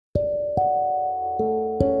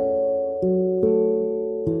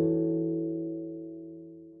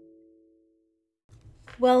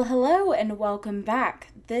Well, hello and welcome back.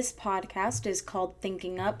 This podcast is called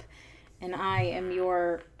Thinking Up, and I am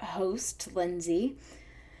your host, Lindsay.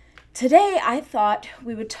 Today, I thought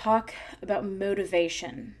we would talk about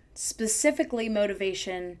motivation, specifically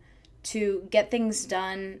motivation to get things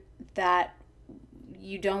done that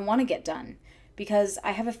you don't want to get done, because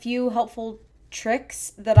I have a few helpful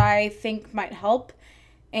tricks that I think might help.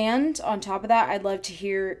 And on top of that, I'd love to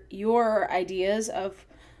hear your ideas of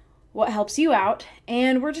what helps you out.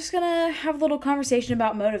 And we're just going to have a little conversation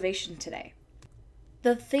about motivation today.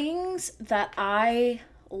 The things that I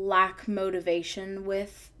lack motivation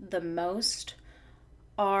with the most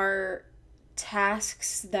are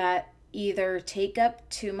tasks that either take up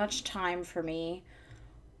too much time for me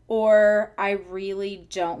or I really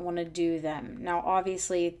don't want to do them. Now,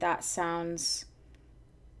 obviously, that sounds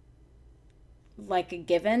like a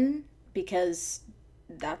given because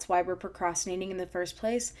that's why we're procrastinating in the first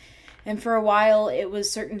place. And for a while, it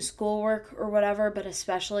was certain schoolwork or whatever, but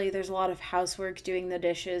especially there's a lot of housework, doing the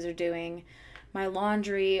dishes or doing my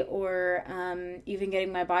laundry or even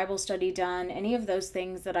getting my Bible study done. Any of those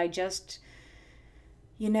things that I just,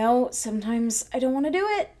 sometimes I don't want to do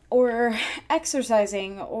it, or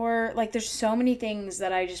exercising, or like there's so many things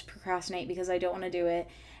that I just procrastinate because I don't want to do it.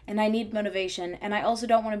 And I need motivation. And I also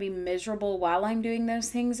don't want to be miserable while I'm doing those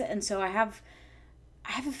things. And so I have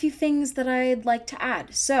a few things that I'd like to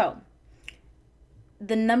add. So,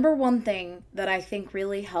 the number one thing that I think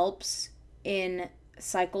really helps in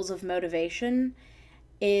cycles of motivation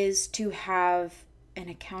is to have an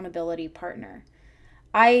accountability partner.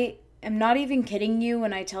 I am not even kidding you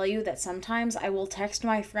when I tell you that sometimes I will text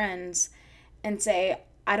my friends and say,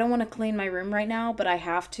 I don't want to clean my room right now, but I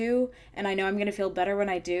have to, and I know I'm going to feel better when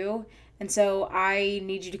I do, and so I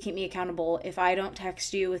need you to keep me accountable. If I don't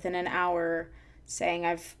text you within an hour saying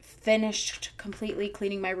I've finished completely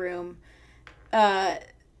cleaning my room,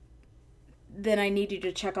 then I need you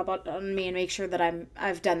to check up on me and make sure that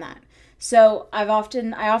I've done that. So I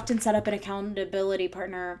often set up an accountability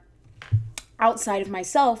partner outside of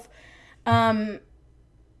myself,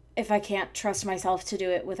 if I can't trust myself to do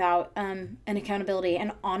it without an accountability.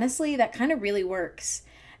 And honestly, that kind of really works.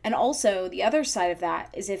 And also, the other side of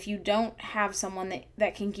that is if you don't have someone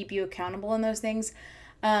that can keep you accountable in those things,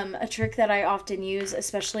 a trick that I often use,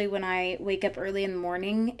 especially when I wake up early in the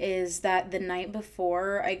morning, is that the night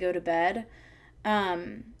before I go to bed,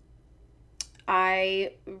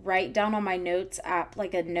 I write down on my notes app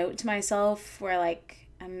like a note to myself where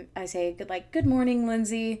I say good morning,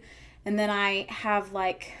 Lindsay, and then I have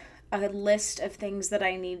like a list of things that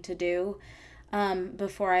I need to do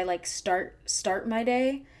before I start my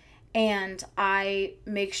day. And I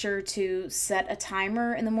make sure to set a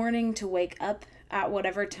timer in the morning to wake up at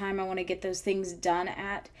whatever time I want to get those things done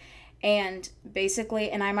at. And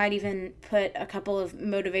basically, and I might even put a couple of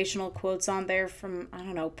motivational quotes on there from, I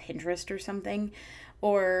don't know, Pinterest or something,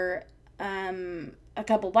 or a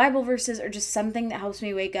couple Bible verses, or just something that helps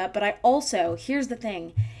me wake up. But I also, here's the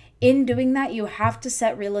thing, in doing that, you have to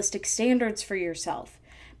set realistic standards for yourself.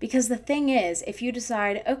 Because the thing is, if you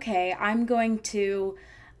decide, okay, I'm going to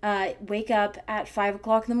wake up at 5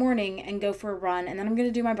 o'clock in the morning and go for a run, and then I'm going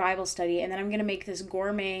to do my Bible study, and then I'm going to make this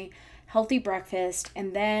gourmet healthy breakfast,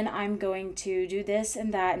 and then I'm going to do this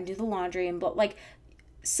and that and do the laundry and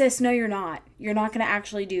sis, no, you're not going to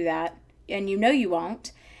actually do that, and you know you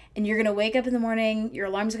won't, and you're going to wake up in the morning, your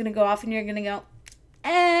alarm's going to go off, and you're going to go,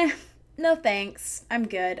 no thanks, I'm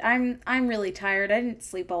good, I'm really tired, I didn't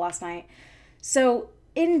sleep well last night. So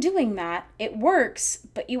in doing that, it works,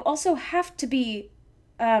 but you also have to be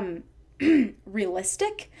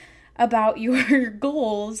realistic about your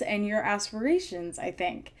goals and your aspirations, I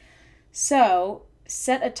think. So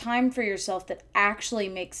set a time for yourself that actually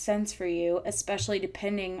makes sense for you, especially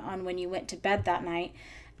depending on when you went to bed that night,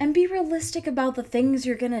 and be realistic about the things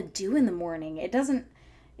you're going to do in the morning. It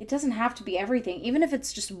doesn't have to be everything, even if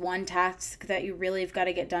it's just one task that you really have got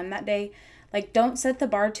to get done that day. Like, don't set the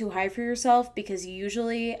bar too high for yourself, because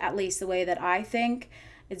usually, at least the way that I think,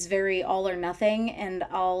 it's very all or nothing, and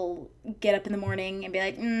I'll get up in the morning and be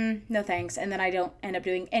like, no thanks, and then I don't end up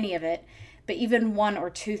doing any of it. But even one or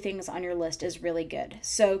two things on your list is really good.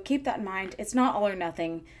 So keep that in mind. It's not all or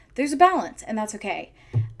nothing. There's a balance, and that's okay.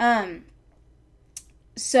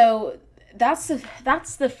 So that's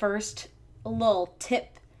the first little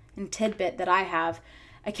tip and tidbit that I have.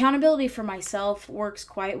 Accountability for myself works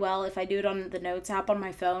quite well if I do it on the notes app on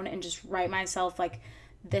my phone and just write myself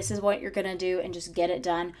this is what you're going to do and just get it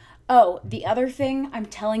done. Oh, the other thing, I'm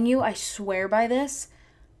telling you, I swear by this,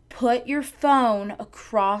 put your phone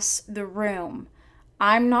across the room.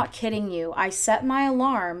 I'm not kidding you. I set my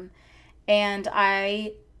alarm and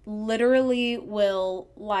I literally will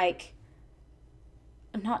like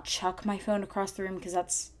not chuck my phone across the room because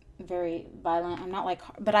that's very violent. I'm not like,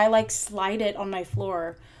 but I like slide it on my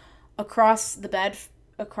floor across the bed,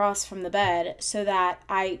 across from the bed, so that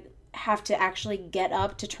I have to actually get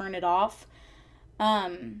up to turn it off.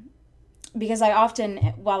 Because I often,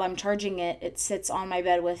 while I'm charging it, it sits on my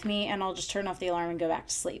bed with me, and I'll just turn off the alarm and go back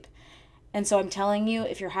to sleep. And so I'm telling you,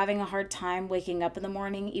 if you're having a hard time waking up in the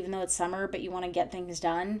morning, even though it's summer, but you want to get things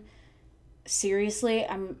done, seriously,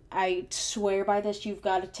 I swear by this, you've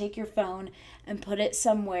got to take your phone and put it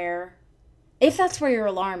somewhere. If that's where your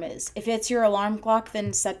alarm is. If it's your alarm clock,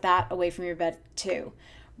 then set that away from your bed too.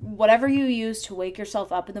 Whatever you use to wake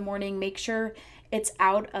yourself up in the morning, make sure it's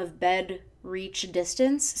out of bed reach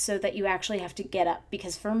distance so that you actually have to get up.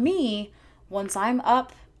 Because for me, once I'm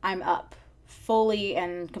up fully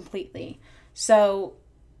and completely. So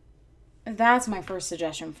that's my first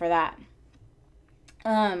suggestion for that.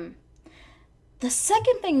 The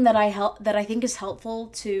second thing that I think is helpful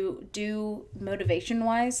to do motivation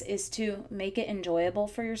wise is to make it enjoyable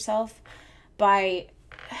for yourself by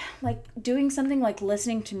like doing something like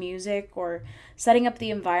listening to music or setting up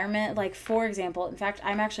the environment. Like, for example, in fact,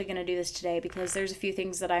 I'm actually going to do this today because there's a few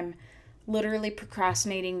things that I'm literally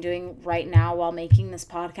procrastinating doing right now while making this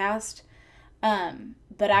podcast.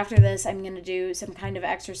 But after this, I'm going to do some kind of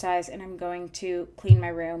exercise and I'm going to clean my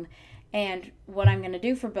room. And what I'm going to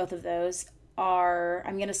do for both of those are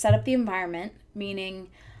I'm going to set up the environment, meaning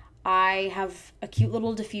I have a cute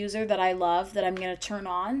little diffuser that I love that I'm going to turn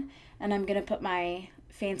on, and I'm going to put my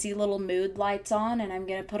fancy little mood lights on, and I'm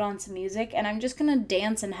going to put on some music, and I'm just going to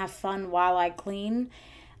dance and have fun while I clean,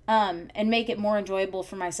 and make it more enjoyable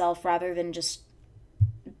for myself rather than just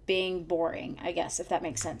being boring, I guess, if that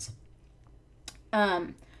makes sense.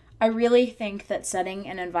 I really think that setting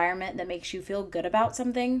an environment that makes you feel good about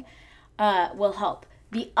something will help.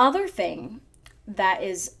 The other thing that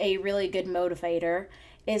is a really good motivator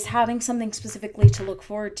is having something specifically to look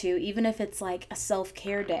forward to, even if it's like a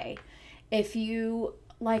self-care day. If you,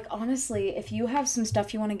 like, honestly, if you have some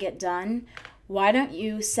stuff you want to get done, why don't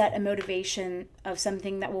you set a motivation of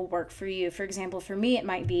something that will work for you? For example, for me, it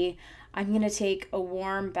might be I'm going to take a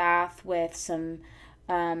warm bath with some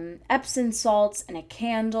Epsom salts and a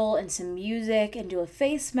candle and some music and do a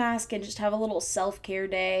face mask and just have a little self-care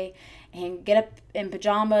day and get up in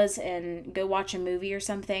pajamas and go watch a movie or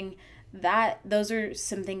something. Those are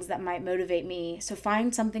some things that might motivate me. So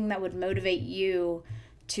find something that would motivate you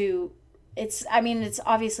to, it's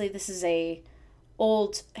obviously this is a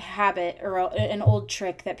old habit or an old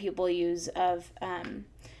trick that people use of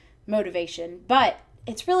motivation, but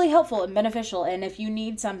it's really helpful and beneficial. And if you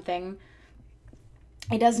need something,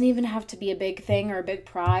 it doesn't even have to be a big thing or a big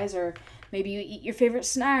prize, or maybe you eat your favorite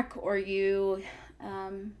snack, or you,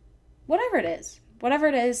 whatever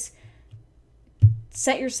it is,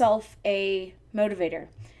 set yourself a motivator.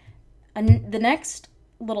 And the next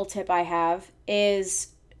little tip I have is,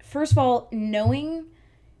 first of all, knowing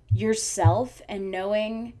yourself and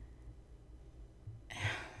knowing,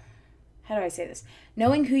 how do I say this?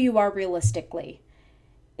 Knowing who you are realistically.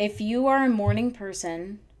 If you are a morning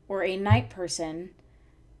person or a night person,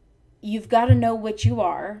 you've got to know what you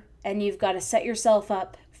are, and you've got to set yourself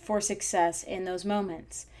up for success in those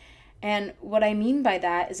moments. And what I mean by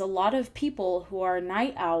that is a lot of people who are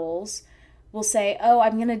night owls will say, oh,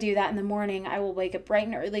 I'm going to do that in the morning. I will wake up bright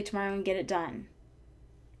and early tomorrow and get it done.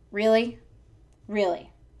 Really? Really?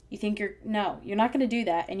 You think no, you're not going to do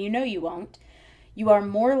that, and you know you won't. You are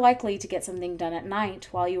more likely to get something done at night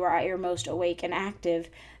while you are at your most awake and active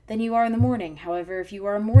than you are in the morning. However, if you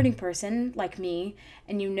are a morning person like me,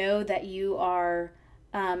 and you know that you are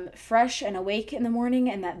fresh and awake in the morning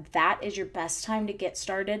and that is your best time to get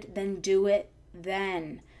started, then do it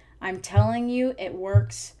then. I'm telling you, it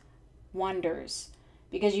works wonders,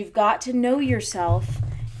 because you've got to know yourself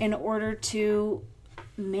in order to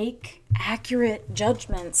make accurate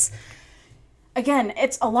judgments. Again,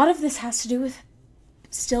 a lot of this has to do with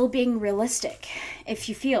still being realistic, if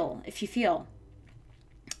you feel.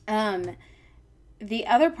 The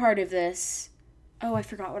other part of this, I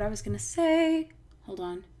forgot what I was going to say. Hold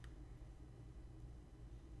on.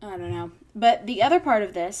 I don't know. But the other part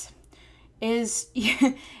of this is,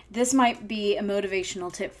 this might be a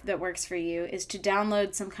motivational tip that works for you, is to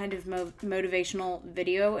download some kind of motivational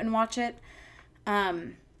video and watch it.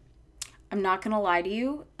 I'm not going to lie to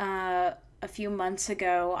you. A few months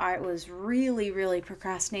ago, I was really, really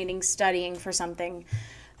procrastinating studying for something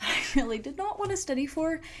that I really did not want to study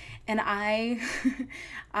for. And I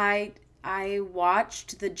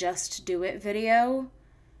watched the Just Do It video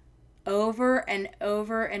over and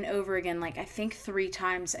over and over again, like I think 3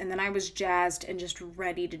 times, and then I was jazzed and just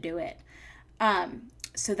ready to do it.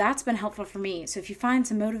 So that's been helpful for me. So if you find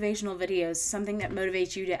some motivational videos, something that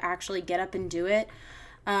motivates you to actually get up and do it,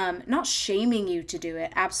 not shaming you to do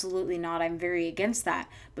it, absolutely not, I'm very against that,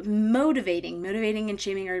 but motivating and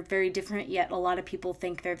shaming are very different, yet a lot of people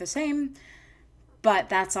think they're the same, but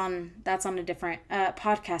that's on a different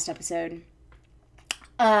podcast episode.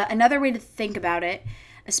 Another way to think about it,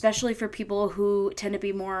 especially for people who tend to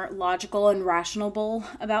be more logical and rational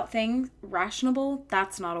about things. Rational?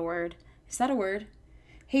 That's not a word. Is that a word?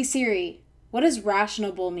 Hey Siri, what does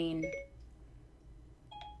rational mean?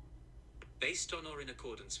 Based on or in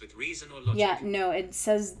accordance with reason or logic. Yeah, no, it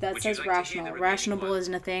says rational. Rational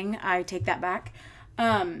isn't a thing. I take that back.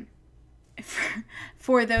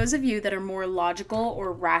 For those of you that are more logical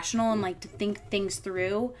or rational and like to think things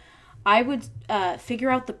through, I would figure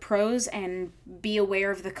out the pros and be aware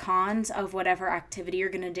of the cons of whatever activity you're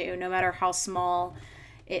going to do, no matter how small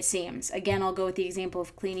it seems. Again, I'll go with the example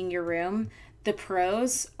of cleaning your room. The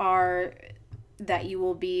pros are that you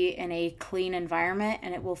will be in a clean environment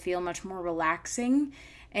and it will feel much more relaxing,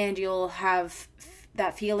 and you'll have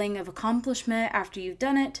that feeling of accomplishment after you've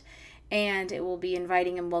done it, and it will be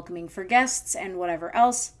inviting and welcoming for guests and whatever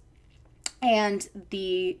else. And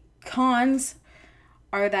the cons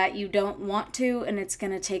are that you don't want to, and it's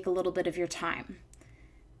going to take a little bit of your time.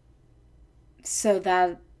 So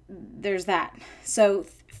there's that. So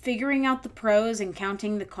figuring out the pros and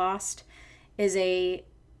counting the cost is a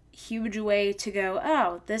huge way to go,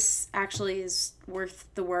 oh, this actually is worth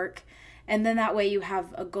the work. And then that way you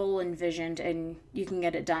have a goal envisioned and you can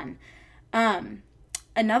get it done.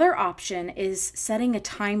 Another option is setting a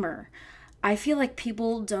timer. I feel like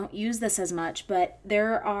people don't use this as much, but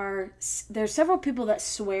there's several people that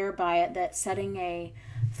swear by it, that setting a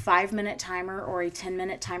 5-minute timer or a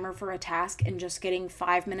 10-minute timer for a task and just getting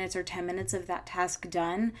 5 minutes or 10 minutes of that task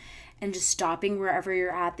done and just stopping wherever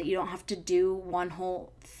you're at, that you don't have to do one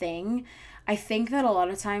whole thing. I think that a lot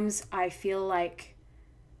of times I feel like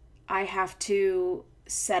I have to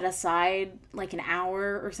set aside like an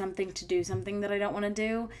hour or something to do something that I don't want to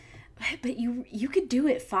do. But you could do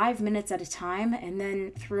it 5 minutes at a time, and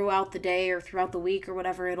then throughout the day or throughout the week or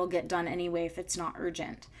whatever, it'll get done anyway if it's not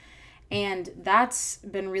urgent. And that's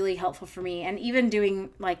been really helpful for me. And even doing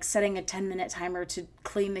like setting a 10-minute timer to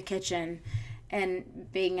clean the kitchen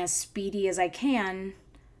and being as speedy as I can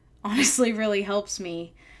honestly really helps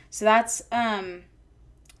me. So that's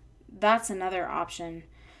another option.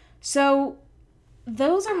 So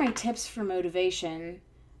those are my tips for motivation.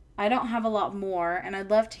 I don't have a lot more, and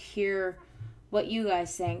I'd love to hear what you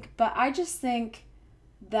guys think. But I just think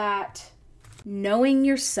that knowing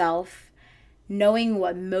yourself, knowing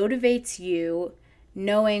what motivates you,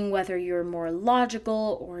 knowing whether you're more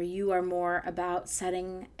logical or you are more about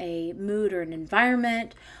setting a mood or an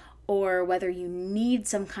environment, or whether you need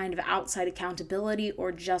some kind of outside accountability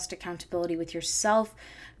or just accountability with yourself,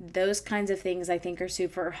 those kinds of things I think are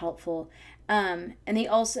super helpful. And the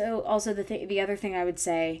other thing I would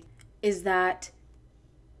say is that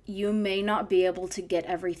you may not be able to get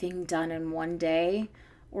everything done in one day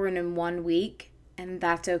or in 1 week, and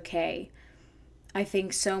that's okay. I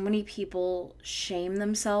think so many people shame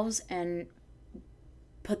themselves and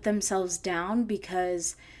put themselves down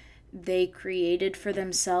because they created for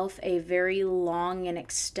themselves a very long and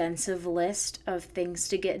extensive list of things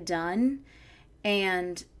to get done,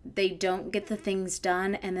 and they don't get the things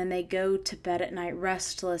done, and then they go to bed at night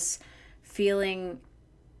restless, feeling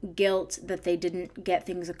guilt that they didn't get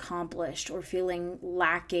things accomplished or feeling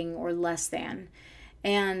lacking or less than.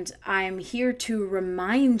 And I'm here to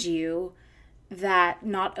remind you that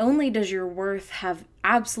not only does your worth have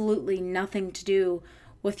absolutely nothing to do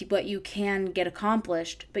with what you can get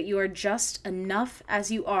accomplished, but you are just enough as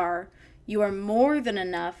you are. You are more than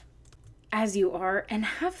enough as you are, and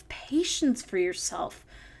have patience for yourself.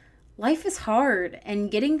 Life is hard, and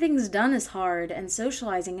getting things done is hard, and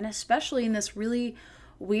socializing, and especially in this really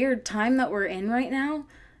weird time that we're in right now,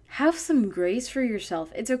 have some grace for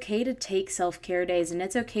yourself. It's okay to take self-care days, and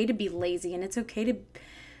it's okay to be lazy, and it's okay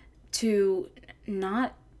to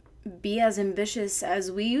not be as ambitious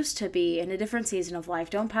as we used to be in a different season of life.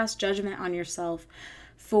 Don't pass judgment on yourself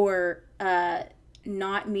for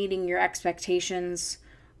not meeting your expectations,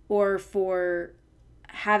 or for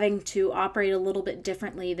having to operate a little bit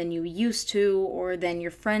differently than you used to or than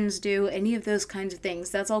your friends do. Any of those kinds of things.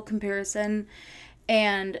 That's all comparison,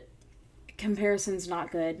 and comparison's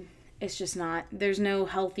not good. It's just not. There's no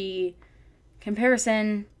healthy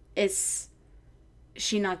comparison.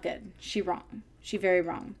 She not good. She wrong. She very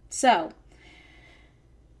wrong. So,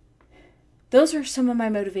 those are some of my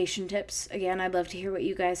motivation tips. Again, I'd love to hear what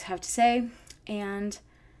you guys have to say. And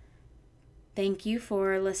thank you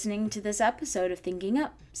for listening to this episode of Thinking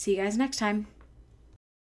Up. See you guys next time.